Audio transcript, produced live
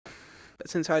But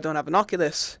since I don't have an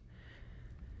Oculus,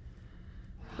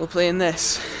 we're playing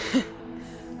this.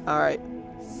 Alright.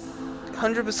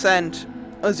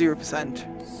 100% or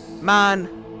 0%.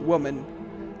 Man, woman.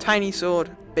 Tiny sword,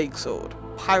 big sword.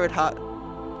 Pirate hat.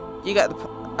 You get the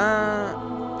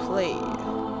play.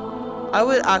 I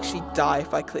would actually die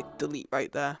if I clicked delete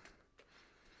right there.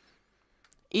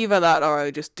 Either that or I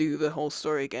would just do the whole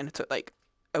story again. It took like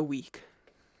a week.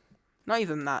 Not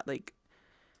even that, like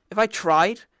if I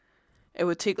tried, it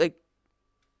would take like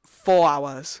 4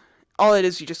 hours. All it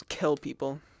is, you just kill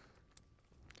people.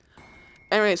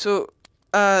 Anyway, so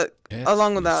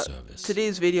along with that,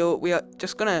 today's video we are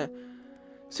just gonna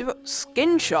see what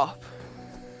skin shop.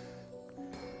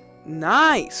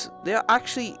 Nice. They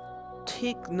actually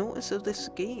take notice of this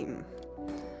game.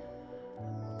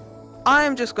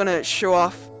 I'm just gonna show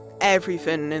off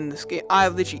everything in this game. I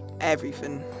have literally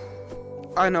everything.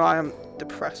 I know I am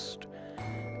depressed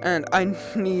and I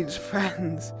need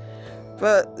friends,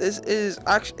 but this is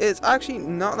it's actually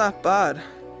not that bad.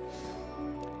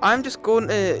 I'm just going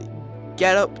to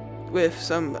get up with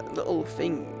some little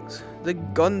things. The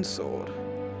gun sword,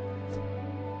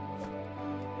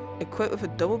 equipped with a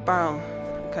double barrel,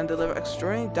 can deliver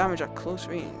extraordinary damage at close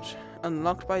range.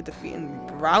 Unlocked by defeating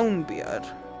Brownbeard.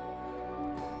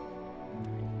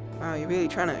 Wow, you're really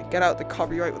trying to get out the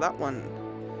copyright with that one.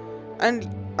 And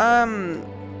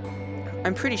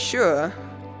I'm pretty sure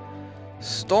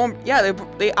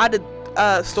they added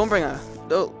Stormbringer.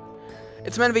 Though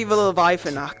it's meant to be the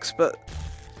Leviathan axe, but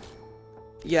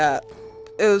yeah,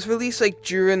 it was released like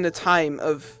during the time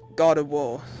of God of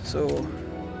War. So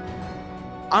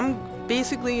I'm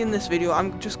basically in this video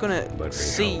I'm just gonna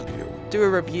do a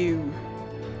review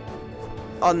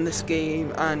on this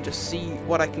game and just see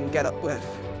what I can get up with.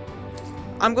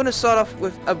 I'm gonna start off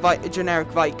with a generic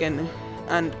Viking,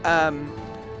 and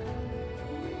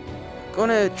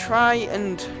gonna try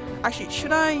and actually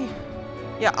should I?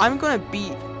 Yeah, I'm gonna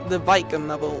beat the Viking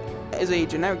level as a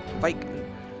generic Viking.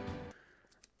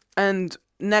 And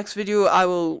next video I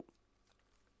will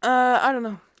I don't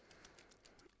know.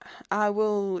 I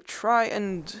will try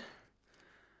and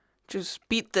just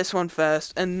beat this one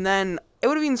first, and then it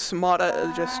would have been smarter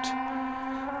to just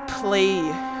play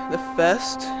the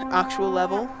first actual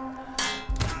level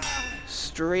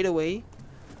straight away,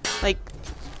 like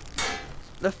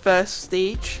the first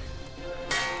stage.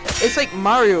 It's like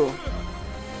Mario,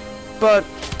 but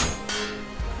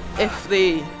if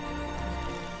they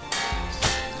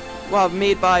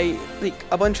made by like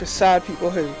a bunch of sad people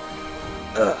who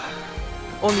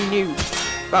only knew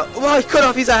about. Oh, he cut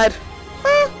off his head.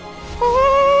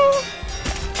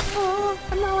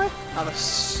 And now I have a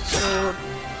sword.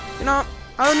 You know,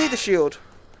 I don't need the shield.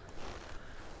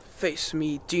 Face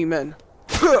me, demon.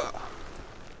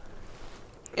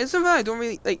 It's something I don't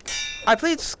really like. I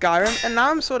played Skyrim, and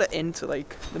now I'm sort of into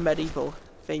like the medieval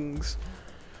things.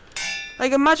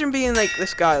 Like, imagine being like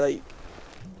this guy. Like,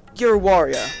 you're a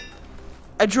warrior.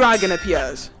 A dragon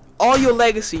appears. All your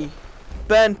legacy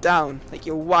burnt down, like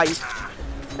your wife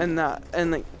and that,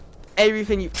 and like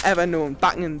everything you've ever known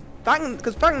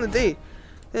because back in the day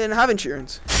they didn't have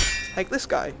insurance like this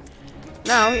guy.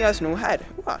 Now he has no head.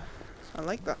 Ooh, I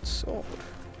like that sword.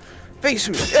 Face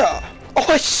me. Yeah.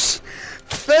 Oh,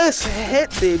 first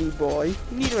hit, baby boy.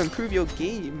 You need to improve your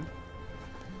game.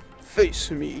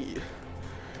 Face me.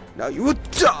 Now you will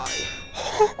die.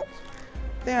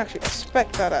 They actually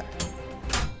expect that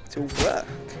to work.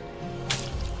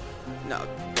 Now,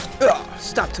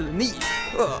 stab to the knee.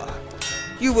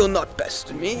 You will not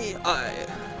best me,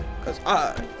 because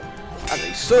I am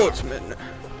a swordsman.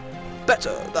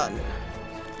 Better than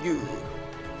you,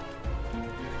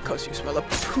 because you smell of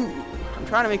poo. I'm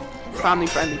trying to make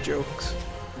family-friendly jokes.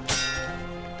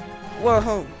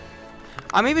 Whoa.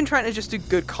 I'm even trying to just do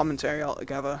good commentary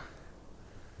altogether.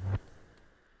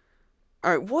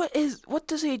 Alright, what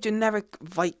does a generic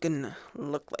Viking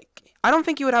look like? I don't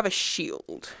think he would have a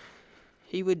shield.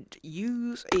 He would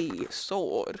use a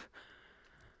sword.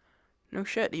 No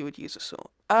shit, he would use a sword.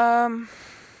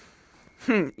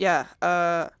 Yeah,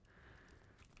 the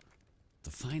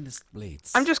finest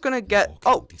blades. I'm just gonna get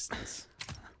distance.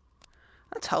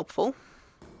 That's helpful.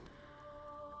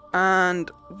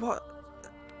 And what?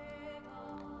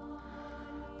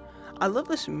 I love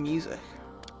this music.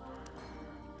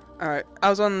 Alright, I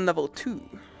was on level 2.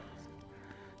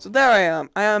 So there I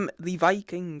am. I am the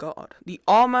Viking god. The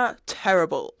armor,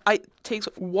 terrible. It takes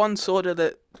one sword of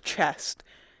the chest.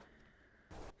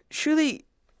 Surely,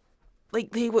 like,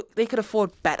 they could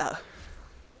afford better.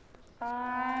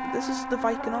 This is the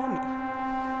Viking army.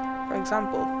 For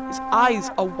example, his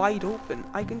eyes are wide open.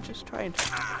 I can just try and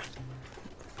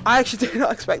I actually did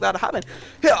not expect that to happen.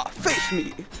 Here, face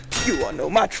me. You are no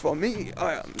match for me.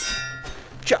 I am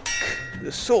Jack,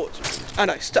 the swordsman,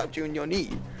 and I stabbed you in your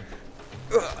knee.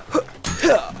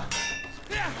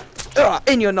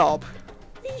 In your knob.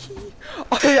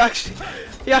 Oh, he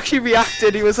actually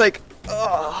reacted. He was like,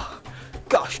 oh,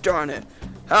 gosh darn it.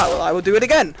 Ah, well, I will do it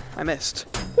again. I missed.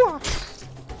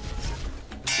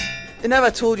 They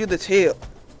never told you the tale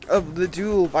of the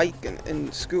dual Viking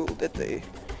in school, did they?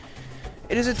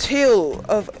 It is a tale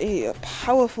of a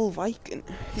powerful Viking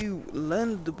who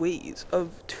learned the ways of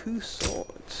two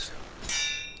swords.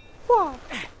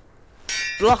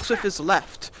 Blocks with his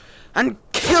left and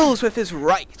kills with his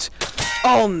right.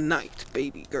 All night,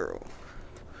 baby girl.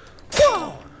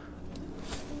 Yeah.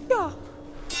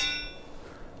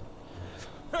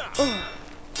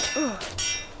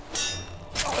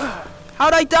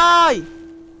 How'd I die?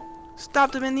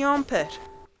 Stabbed him in the armpit.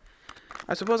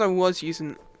 I suppose I was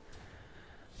using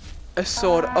a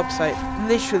sword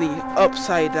literally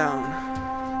upside down.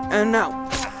 And now,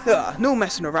 no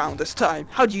messing around this time.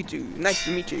 How do you do? Nice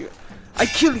to meet you. I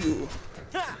kill you.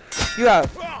 You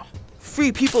have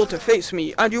 3 people to face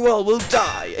me, and you all will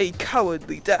die a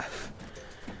cowardly death.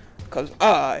 Because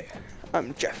I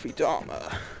am Jeffrey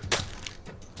Dahmer.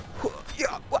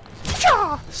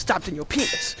 Stabbed in your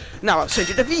penis. Now I'll send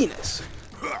you to Venus.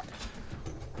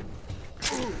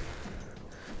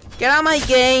 Get out of my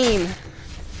game,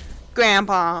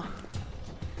 Grandpa.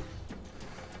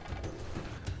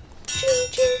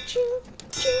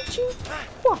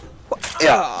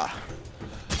 Yeah.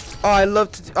 Oh, I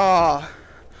love to. Oh,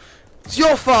 it's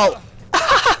your fault.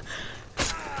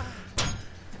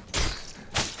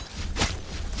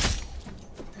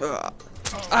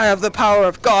 I have the power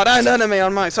of God and enemy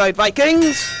on my side,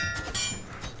 Vikings.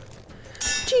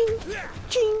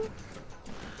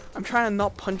 I'm trying to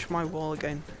not punch my wall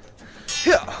again.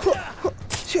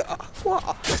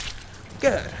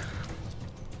 Good.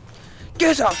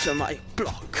 Get out of my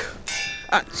block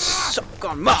and suck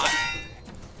on my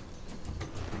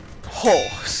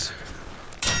horse.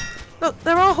 Look,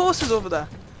 there are horses over there.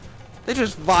 They're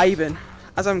just vibing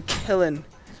as I'm killing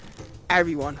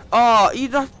everyone. Oh, you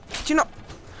don't. Do you know?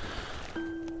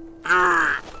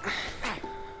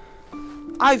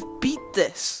 I've beat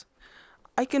this.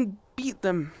 I can beat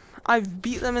them. I've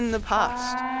beat them in the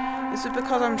past. Is it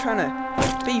because I'm trying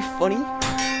to be funny?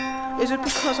 Is it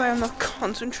because I am not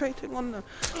concentrating on the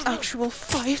actual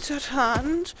fight at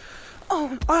hand?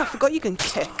 Oh, I forgot you can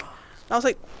kick. I was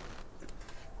like,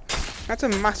 that's a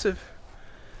massive...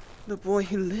 The boy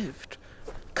who lived.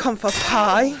 Come for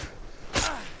pie?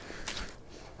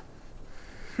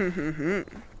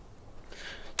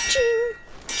 Ching,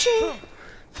 ching.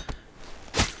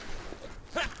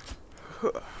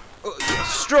 Oh, you're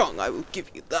strong, I will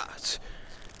give you that.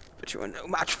 But you are no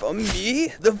match for me,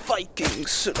 the Viking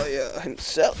Slayer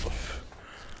himself.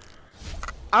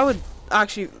 I would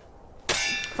actually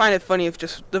find it funny if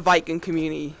just the Viking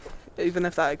community, even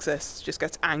if that exists, just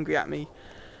gets angry at me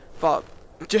for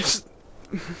just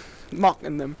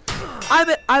mocking them. I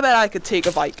bet I could take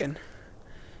a Viking.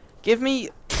 Give me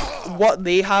what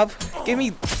they have. Give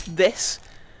me this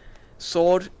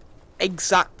sword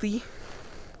exactly.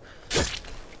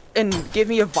 And give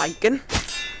me a Viking.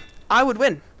 I would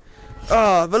win.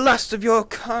 Ah, the last of your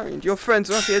kind. Your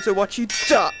friends are here to watch you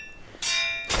die.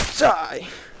 Die.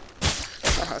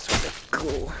 Oh, that's really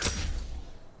cool.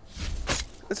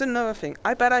 There's another thing.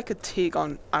 I bet I could take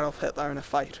on Adolf Hitler in a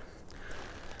fight.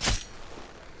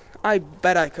 I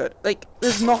bet I could. Like,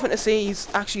 there's nothing to say he's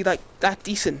actually, like, that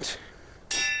decent.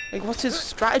 Like, what's his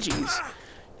strategies?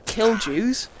 Kill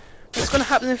Jews? What's gonna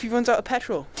happen if he runs out of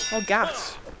petrol? Or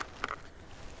gas?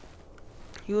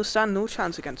 He will stand no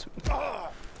chance against me.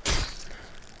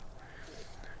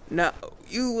 Now,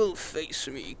 you will face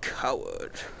me,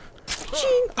 coward.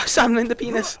 Ching! I stabbed him in the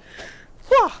penis.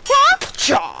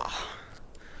 Cha!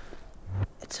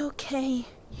 It's okay.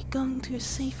 You're going to a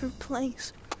safer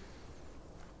place.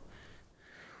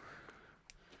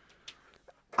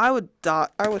 I would die.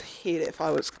 I would hate it if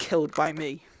I was killed by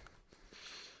me.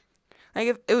 Like,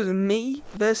 if it was me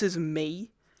versus me,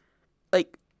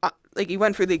 like he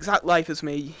went through the exact life as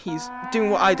me. He's doing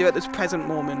what I do at this present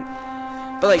moment.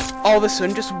 But like all of a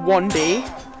sudden, just one day,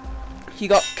 he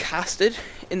got casted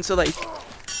into like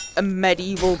a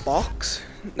medieval box,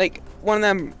 like one of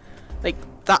them, like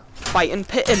that fighting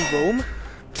pit in Rome.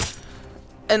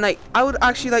 And like I would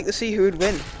actually like to see who would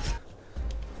win.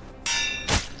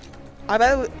 I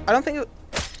bet it would, I don't think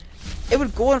it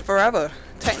would go on forever,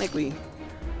 technically,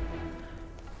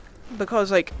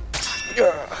 because like,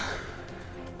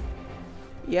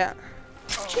 yeah.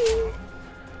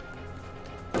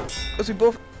 Because we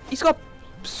both, he's got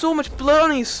so much blood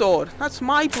on his sword. That's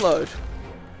my blood.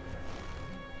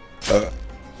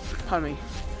 Pardon me.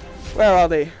 Where are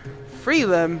they? Free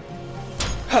them.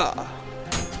 Ha!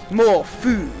 More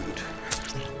food.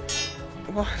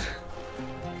 What?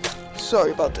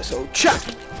 Sorry about this, old chap.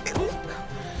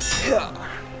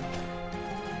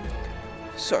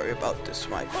 Sorry about this,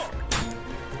 my friend.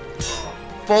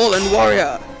 Fallen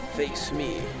warrior, face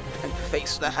me and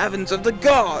face the heavens of the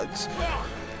gods.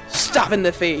 Stab in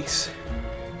the face.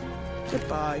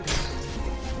 Goodbye.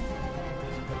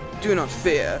 Do not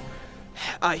fear.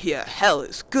 I hear hell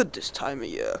is good this time of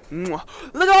year. Mwah.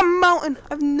 Look at that mountain!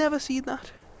 I've never seen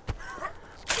that.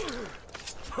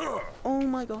 Oh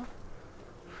my god.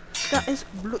 That is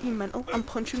bloody mental. I'm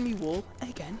punching me wall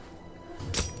again.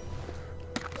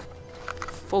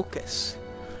 Focus.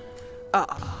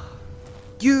 Ah.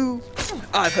 You.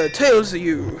 I've heard tales of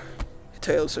you.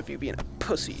 Tales of you being a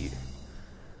pussy.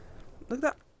 Look at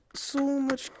that. So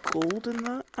much gold in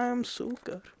that. I am so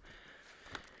good.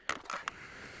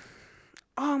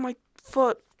 Oh, my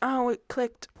foot. Oh, it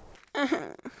clicked.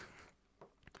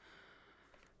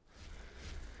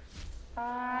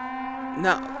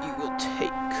 Now you will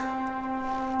take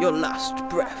your last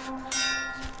breath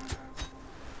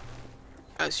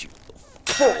as you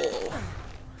fall.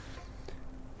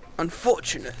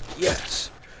 Unfortunate, yes.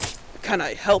 Can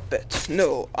I help it?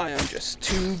 No, I am just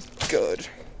too good.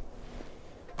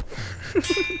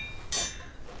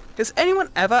 Has anyone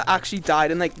ever actually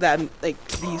died in like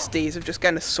these days of just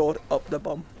getting a sword up the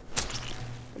bum?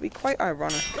 It'd be quite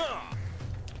ironic.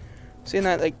 Seeing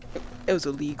that like it was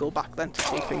illegal back then to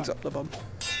take things up the bum.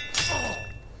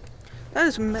 That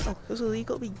is mental. It was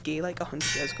illegal to be gay like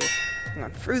 100 years ago. Hang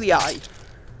on, through the eye.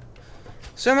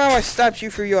 Somehow I stabbed you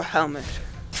through your helmet.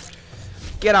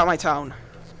 Get out of my town.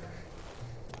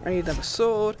 I need another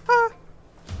sword. Ah!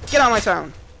 Get out of my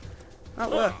town.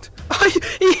 That worked.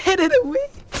 He hit it away.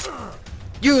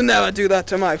 You never do that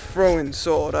to my throwing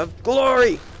sword of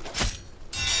glory.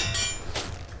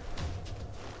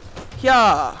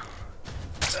 Yeah.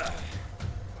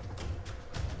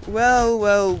 Well,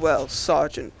 well, well,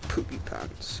 Sergeant Poopy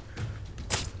Pants.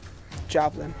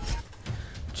 Javelin.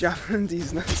 Javelin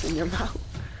these nuts in your mouth.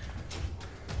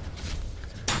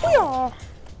 Yeah.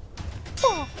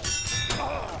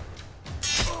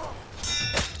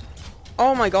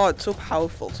 Oh my god, so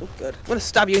powerful, so good. I'm gonna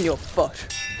stab you in your foot.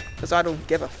 Because I don't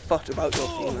give a fuck about your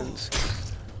feelings.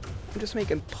 I'm just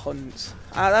making puns.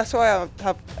 That's why I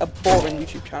have a boring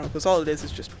YouTube channel, because all it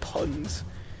is just puns.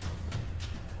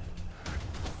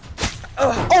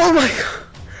 Oh my god!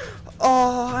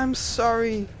 Oh, I'm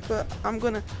sorry, but I'm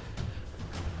gonna...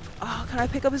 Oh, can I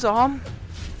pick up his arm?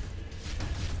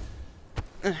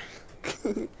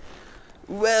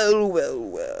 Well, well,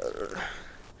 well.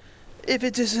 If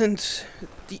it isn't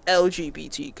the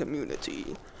LGBT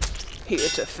community here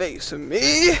to face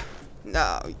me,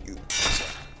 now you...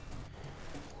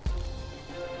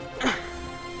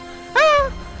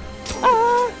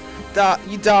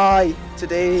 You die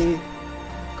today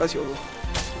because you're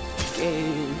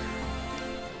gay.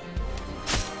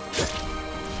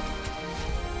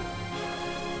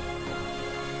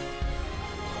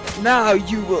 Now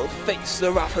you will face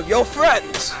the wrath of your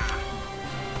friends.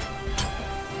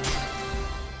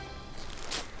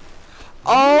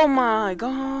 Oh my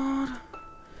god.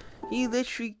 He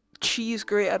literally cheese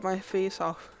grated my face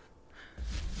off.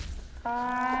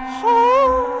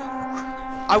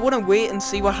 I want to wait and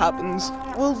see what happens.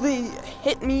 Will they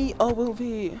hit me or will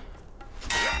they...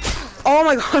 Oh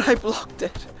my god, I blocked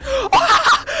it.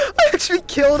 I actually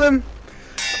killed him.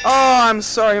 Oh, I'm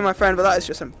sorry, my friend, but that is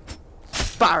just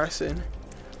embarrassing.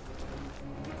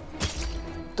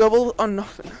 Double or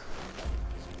nothing.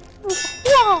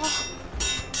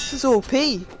 This is OP.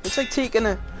 It's like taking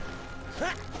a...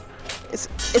 It's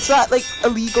that like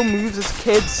illegal moves as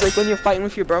kids, like when you're fighting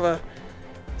with your brother.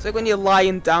 It's like when you're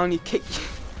lying down, you kick...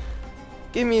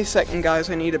 Give me a second, guys,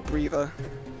 I need a breather.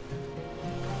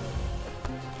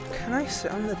 Can I sit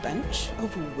on the bench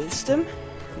of wisdom?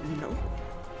 No.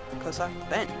 Because that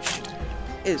bench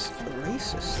is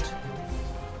racist.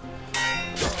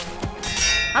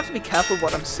 I have to be careful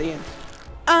what I'm saying.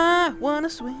 I wanna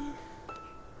swim.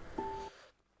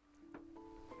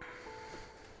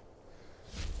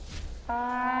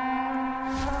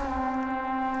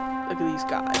 Look at these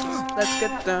guys. Let's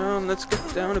get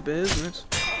down to business.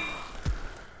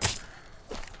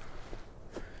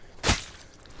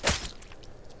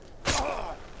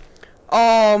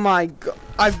 Oh my god.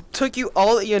 I took you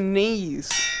all at your knees.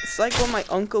 It's like what my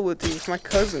uncle would do with my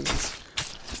cousins.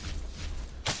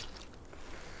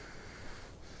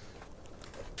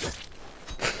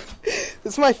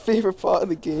 It's my favorite part of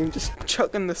the game, just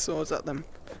chucking the swords at them.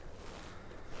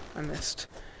 I missed.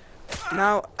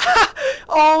 Now,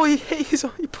 oh,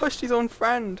 he pushed his own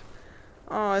friend.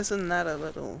 Oh, isn't that a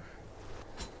little?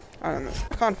 I don't know.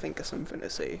 I can't think of something to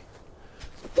say.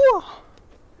 Whoa!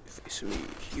 If it's me,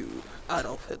 you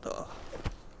Adolf Hitler.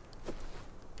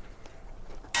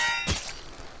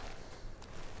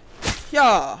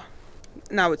 Yeah.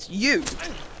 Now it's you.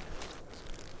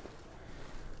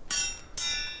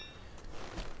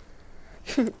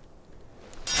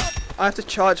 I have to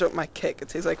charge up my kick. It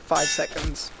takes like 5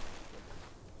 seconds.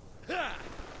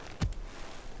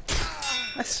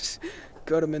 Let's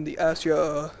got him in the ass,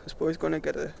 yeah. This boy's gonna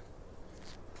get a.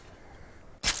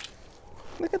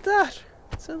 Look at that.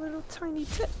 It's a little tiny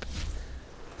tip.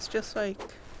 It's just like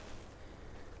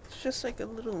a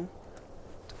little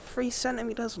 3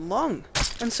 centimeters long,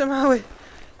 and somehow it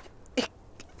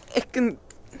can.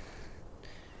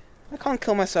 I can't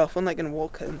kill myself unlike in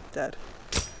Walker Dead.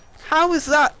 How is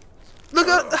that? Look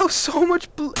at how so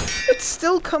much blood. It's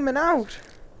still coming out.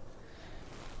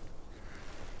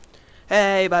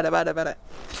 Hey, bada.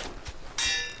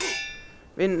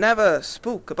 We never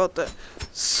spoke about the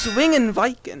swinging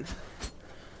Viking.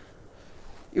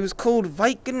 It was called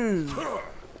Viking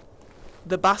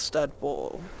the Bastard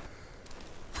Ball.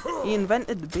 He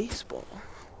invented the baseball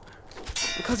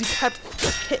because he kept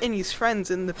hitting his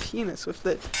friends in the penis with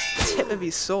the tip of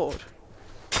his sword.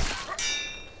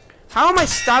 How am I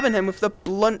stabbing him with the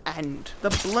blunt end? The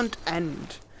blunt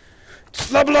end.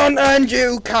 Just the blunt end,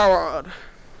 you coward!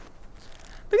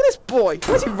 Look at this boy.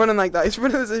 Why is he running like that? He's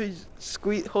running as if he's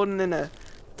holding in a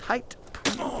tight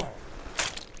pool.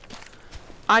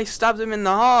 I stabbed him in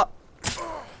the heart.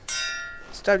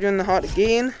 Stabbed you in the heart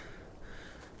again.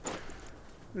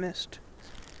 Missed.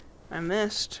 I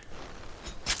missed.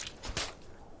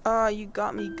 Ah, you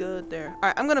got me good there.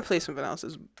 Alright, I'm gonna play something else.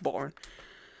 It's boring.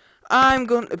 I'm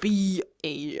going to be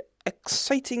a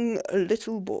exciting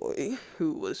little boy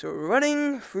who was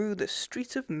running through the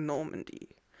streets of Normandy.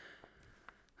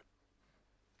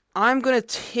 I'm gonna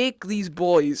take these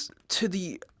boys to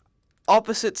the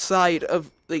opposite side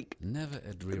of like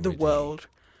the world.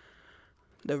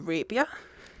 The rapier.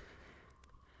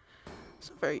 It's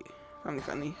a very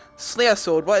unfriendly Slayer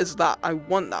sword. What is that? I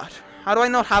want that. How do I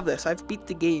not have this? I've beat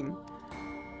the game.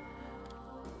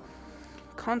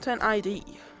 Content ID.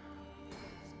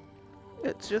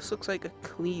 It just looks like a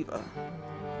cleaver.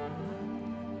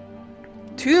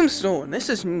 Tombstone. This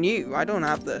is new. I don't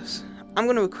have this. I'm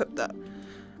gonna equip that.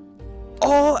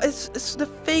 Oh, it's the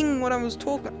thing what I was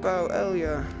talking about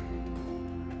earlier.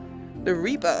 The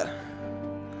Reaper.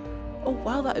 Oh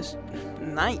wow, that is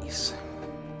nice.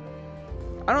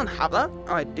 I don't have that.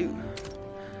 Oh, I do.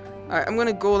 Alright, I'm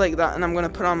gonna go like that, and I'm gonna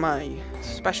put on my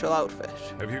special outfit.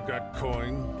 Have you got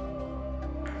coin?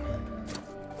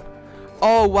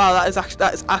 Oh wow, that is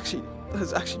actually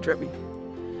trippy.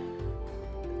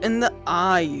 In the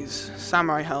eyes,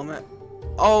 samurai helmet.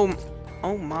 Oh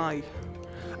my.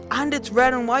 And it's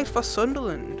red and white for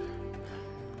Sunderland.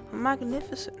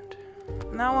 Magnificent.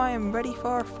 Now I am ready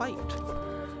for a fight.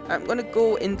 I'm gonna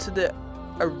go into the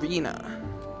arena.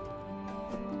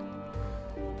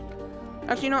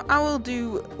 Actually, no, I will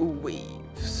do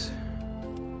waves.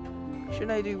 Should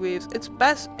I do waves? It's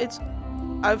best.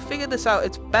 I've figured this out.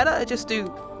 It's better to just do,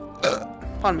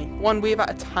 pardon me, one wave at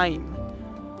a time.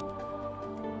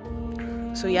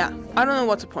 So yeah, I don't know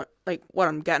what's the point, like what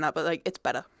I'm getting at, but like it's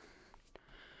better.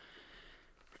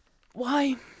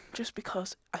 Why? Just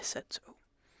because I said so.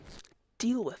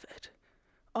 Deal with it,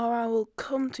 or I will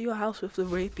come to your house with the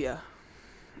rapier.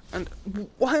 And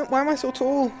why am I so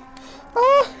tall?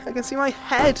 Oh, I can see my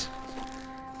head.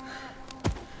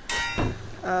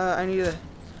 I need a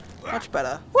much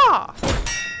better. Wah!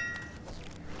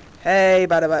 Hey,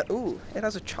 bada. Ooh, it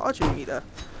has a charging meter.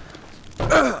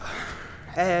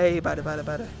 Hey,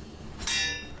 bada.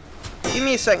 Give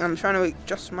me a second. I'm trying to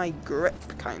adjust my grip,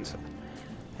 kind of.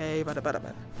 Hey,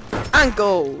 bada.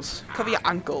 Ankles. Cover your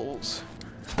ankles.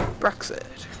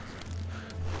 Brexit.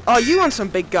 Oh, you want some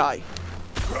big guy?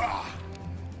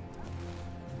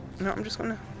 No, I'm just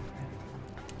gonna.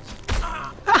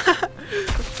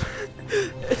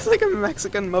 It's like a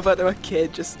Mexican mother to a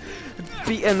kid, just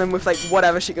beating them with like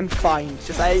whatever she can find.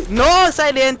 Just like, no,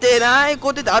 silente, I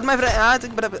go to dad, my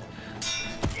friend.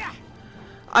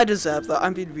 I deserve that.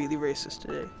 I'm being really racist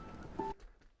today.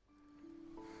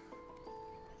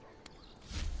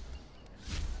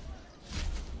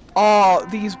 Oh,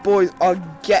 these boys are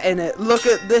getting it. Look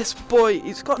at this boy.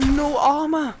 He's got no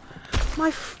armor.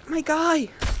 My guy.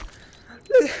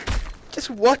 Look, just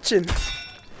watching.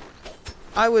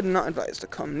 I would not advise to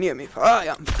come near me, for I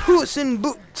am Puss in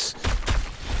Boots.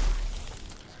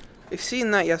 I've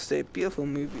seen that yesterday. Beautiful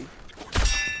movie.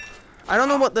 I don't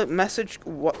know what the message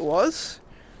was,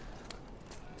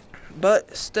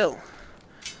 but still.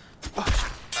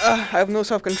 Oh, I have no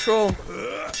self-control.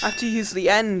 I have to use the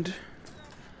end.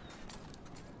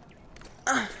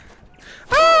 Ah!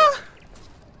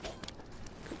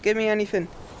 Give me anything.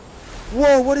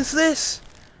 Whoa, what is this?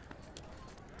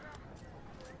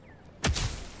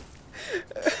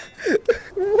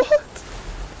 What?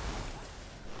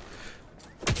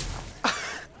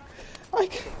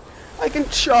 I can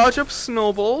charge up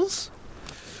snowballs.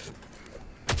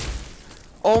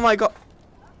 Oh my god.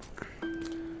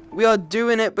 We are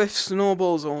doing it with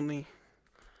snowballs only.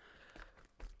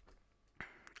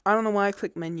 I don't know why I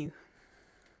clicked menu.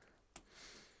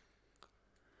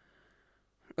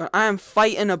 I am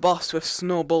fighting a boss with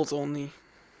snowballs only.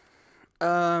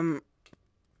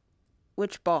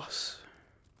 Which boss?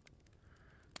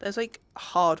 There's like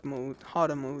harder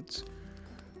modes.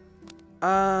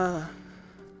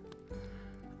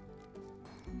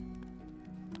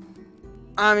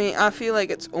 I mean, I feel like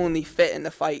it's only fitting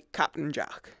to fight Captain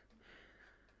Jack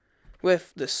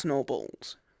with the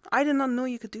snowballs. I did not know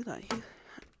you could do that.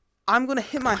 I'm gonna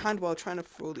hit my hand while trying to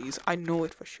throw these. I know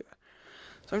it for sure.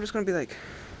 So I'm just gonna be like,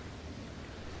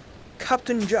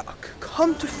 Captain Jack,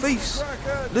 come to face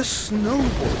the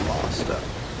snowball master.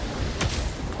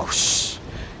 Oh shh!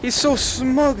 He's so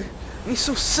smug and he's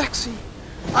so sexy.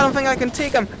 I don't think I can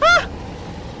take him. Ah!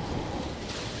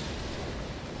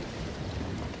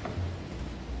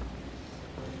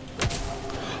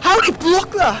 How did he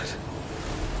block that?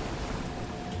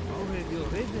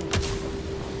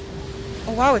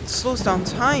 Oh wow, it slows down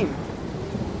time.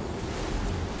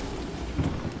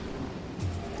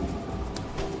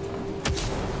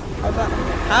 How's that?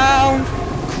 Hound,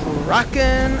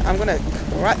 Kraken. I'm gonna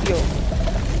crack you.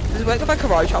 Does it work if I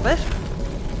karate chop it?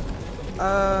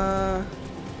 How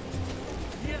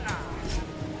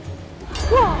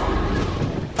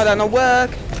that not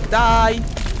work? Die.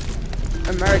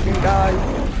 American guy.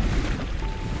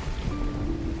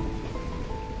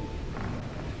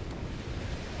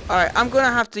 Alright, I'm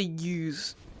gonna have to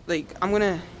use, like, I'm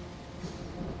gonna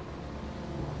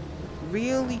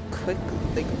really quickly,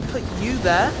 like, put you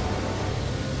there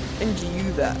and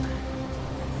you there.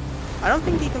 I don't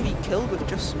think he can be killed with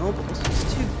just snowballs. He's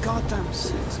too goddamn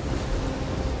sexy.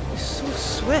 He's so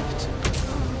swift.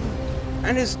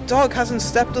 And his dog hasn't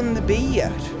stepped on the bee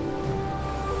yet.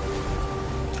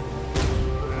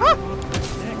 Ah!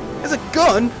 There's a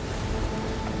gun!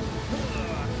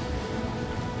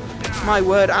 My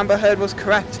word, Amber Heard was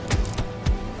correct.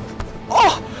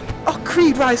 Oh! Oh,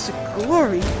 Creed rise to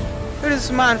glory! Who does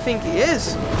this man think he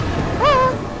is?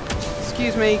 Ah!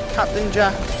 Excuse me, Captain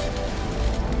Jack.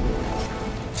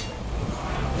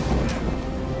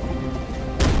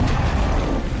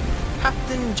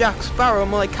 Captain Jack Sparrow,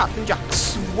 more like Captain Jack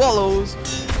Swallows.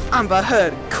 Amber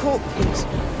Heard cookies.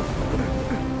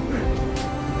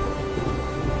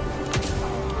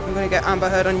 I'm gonna get Amber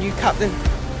Heard on you, Captain.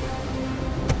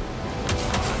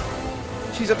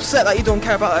 She's upset that you don't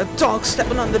care about a dog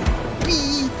stepping on the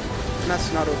bee. And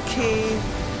that's not okay.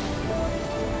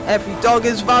 Every dog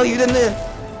is valued in the...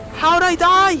 How'd I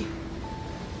die?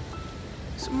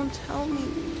 Someone tell me.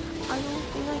 I don't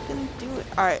think I can do it.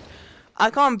 Alright. I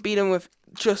can't beat him with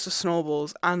just the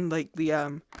snowballs and like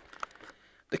the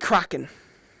Kraken.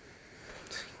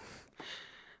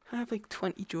 I have like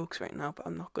 20 jokes right now, but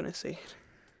I'm not gonna say it.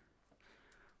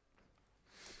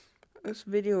 This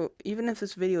video, even if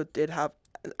this video did have,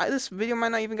 this video might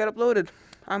not even get uploaded.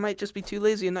 I might just be too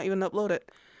lazy and not even upload it.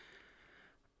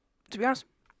 To be honest,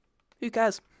 who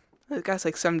cares? The guy's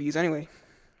like 70s anyway,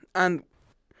 and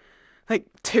like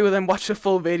 2 of them watch the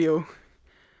full video.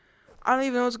 I don't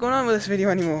even know what's going on with this video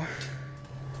anymore.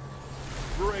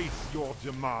 Brace your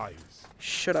demise.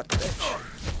 Shut up, bitch.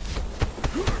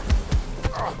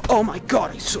 Oh my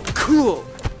god, he's so cool!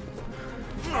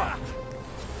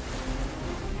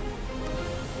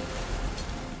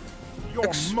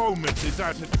 Your moment is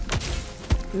at it.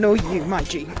 No, you, my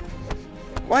G.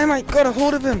 Why am I got a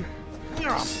hold of him?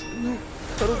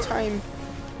 Total time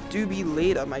do be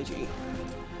later, my G.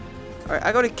 Alright,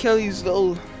 I gotta kill these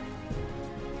little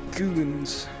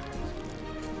goons.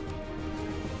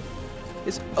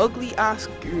 His ugly ass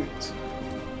goons.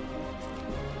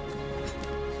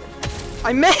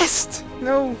 I missed!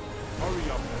 No. Hurry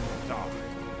up and die.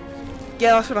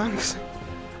 Yeah, that's what I'm saying.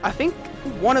 I think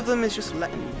one of them is just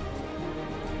letting me.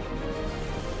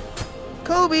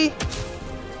 Kobe!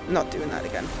 Not doing that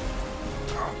again.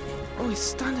 Oh, he's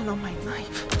standing on my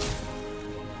knife.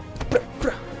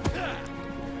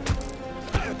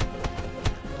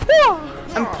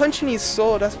 I'm punching his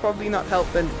sword, that's probably not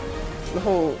helping the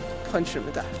whole punched him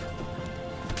to death.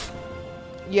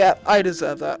 Yeah, I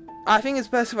deserve that. I think it's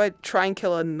best if I try and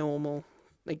kill a normal,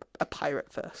 like, a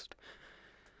pirate first.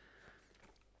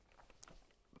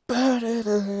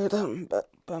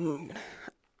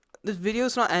 This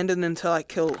video's not ending until I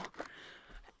kill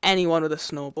anyone with a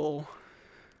snowball.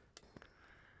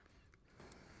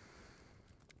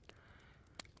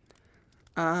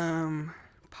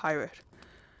 Pirate.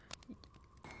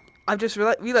 I've just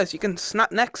realized you can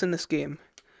snap necks in this game.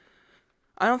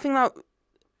 I don't think that...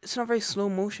 It's not very slow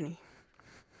motion-y.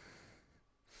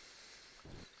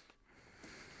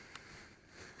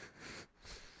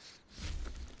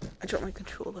 I dropped my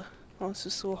controller. Oh, this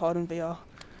is so hard in VR.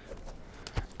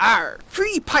 Arr!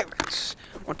 3 pirates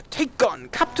want to take on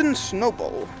Captain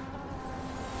Snowball.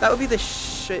 That would be the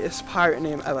shittest pirate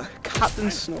name ever. Captain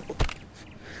Snowball.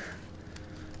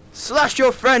 Slash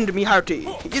your friend, me hearty.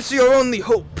 It's your only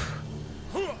hope.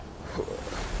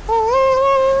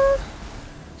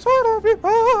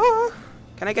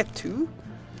 Can I get 2?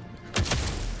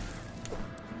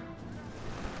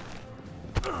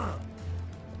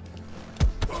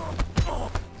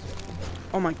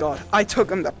 Oh my god, I took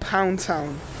him to Pound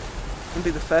Town. It'll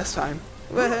be the first time.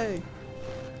 Hey.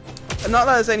 Not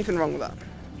that there's anything wrong with that.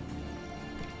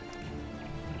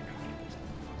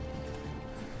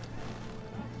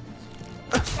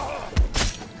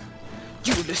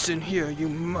 You listen here, you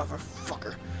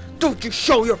motherfucker. Don't you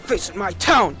show your face in my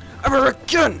town ever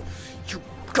again, you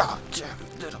goddamn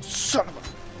little son of a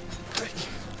bitch.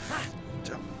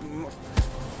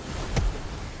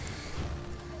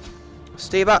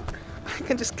 Stay back. I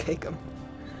can just kick him.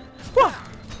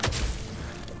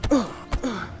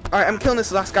 Alright, I'm killing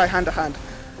this last guy hand to hand.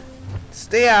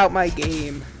 Stay out my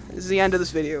game. This is the end of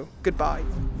this video. Goodbye.